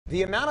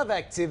The amount of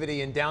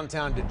activity in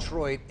downtown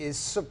Detroit is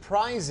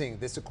surprising.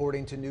 This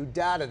according to new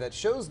data that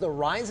shows the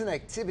rise in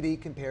activity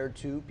compared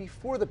to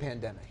before the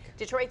pandemic.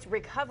 Detroit's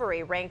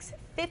recovery ranks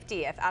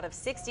 50th out of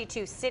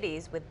 62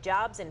 cities, with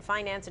jobs in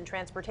finance and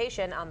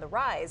transportation on the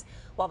rise,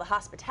 while the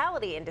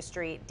hospitality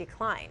industry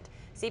declined.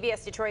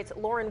 CBS Detroit's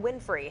Lauren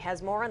Winfrey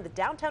has more on the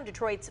downtown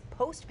Detroit's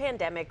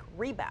post-pandemic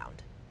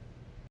rebound.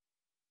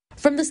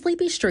 From the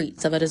sleepy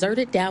streets of a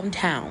deserted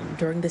downtown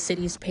during the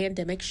city's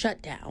pandemic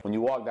shutdown. When you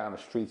walk down the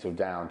streets of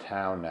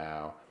downtown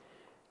now,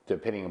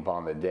 depending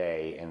upon the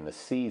day and the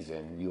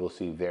season, you will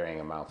see varying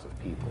amounts of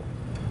people.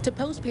 To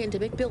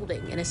post-pandemic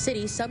building in a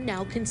city some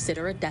now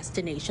consider a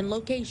destination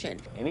location.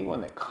 Anyone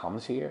that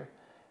comes here,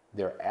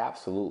 they're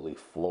absolutely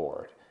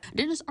floored.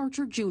 Dennis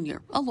Archer Jr.,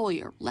 a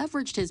lawyer,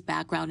 leveraged his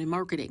background in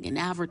marketing and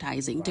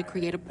advertising to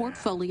create a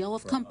portfolio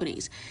of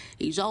companies.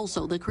 He's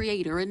also the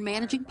creator and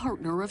managing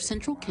partner of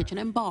Central Kitchen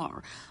and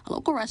Bar, a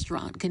local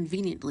restaurant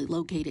conveniently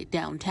located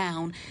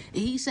downtown.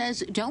 He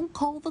says don't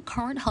call the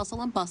current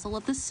hustle and bustle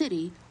of the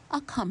city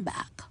a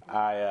comeback.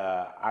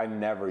 I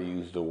never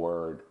use the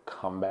word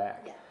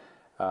comeback.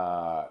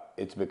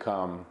 It's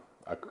become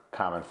a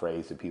common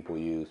phrase that people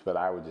use, but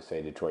I would just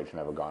say Detroit's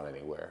never gone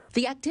anywhere.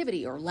 The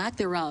activity or lack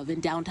thereof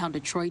in downtown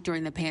Detroit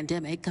during the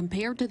pandemic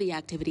compared to the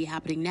activity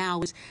happening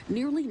now is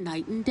nearly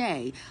night and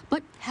day.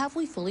 But have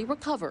we fully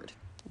recovered?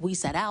 We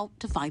set out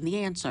to find the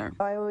answer.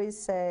 I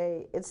always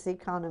say it's the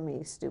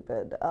economy,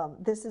 stupid.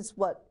 This is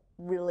what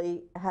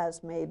really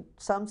has made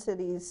some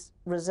cities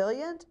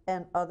resilient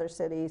and other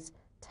cities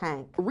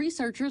tank.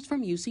 Researchers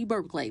from UC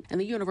Berkeley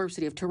and the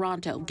University of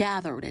Toronto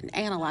gathered and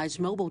analyzed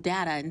mobile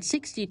data in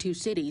 62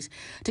 cities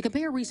to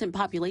compare recent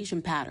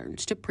population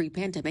patterns to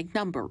pre-pandemic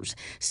numbers.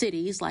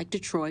 Cities like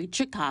Detroit,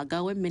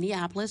 Chicago, and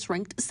Minneapolis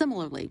ranked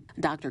similarly.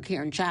 Dr.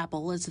 Karen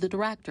Chappell is the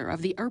director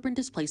of the Urban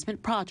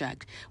Displacement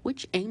Project,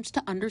 which aims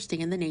to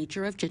understand the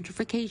nature of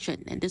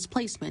gentrification and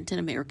displacement in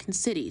American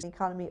cities. The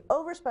economy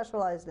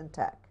over-specialized in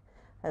tech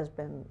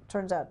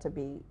turns out to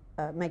be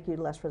make you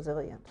less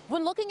resilient.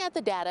 When looking at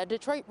the data,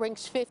 Detroit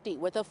ranks 50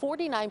 with a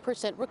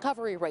 49%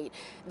 recovery rate.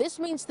 This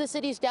means the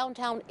city's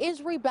downtown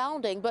is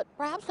rebounding, but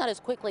perhaps not as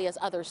quickly as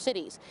other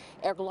cities.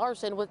 Eric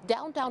Larson with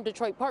Downtown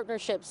Detroit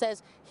Partnership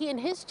says he and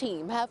his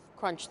team have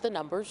crunched the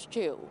numbers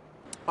too.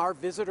 Our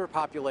visitor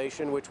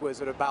population, which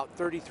was at about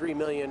 33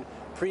 million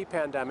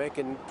pre-pandemic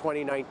in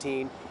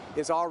 2019,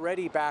 is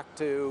already back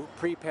to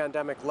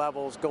pre-pandemic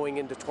levels going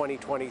into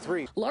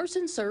 2023.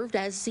 Larson served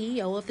as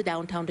CEO of the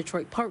Downtown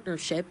Detroit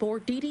Partnership, or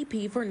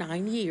DDP, for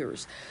 9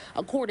 years.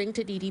 According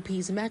to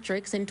DDP's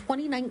metrics, in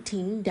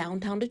 2019,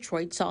 downtown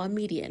Detroit saw a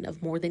median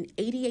of more than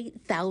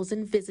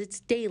 88,000 visits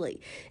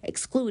daily,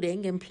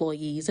 excluding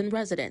employees and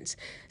residents.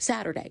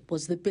 Saturday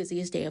was the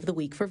busiest day of the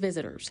week for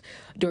visitors.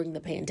 During the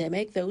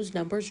pandemic, those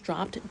numbers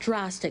dropped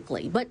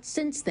drastically, but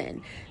since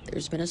then,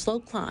 there's been a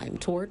slow climb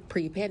toward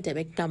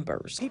pre-pandemic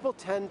numbers. People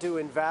tend to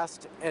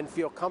invest and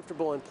feel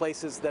comfortable in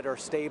places that are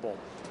stable,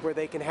 where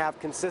they can have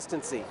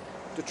consistency.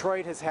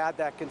 Detroit has had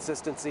that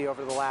consistency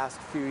over the last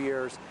few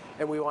years,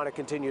 and we want to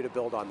continue to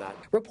build on that.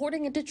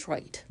 Reporting in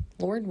Detroit,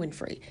 Lauren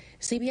Winfrey,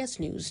 CBS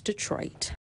News, Detroit.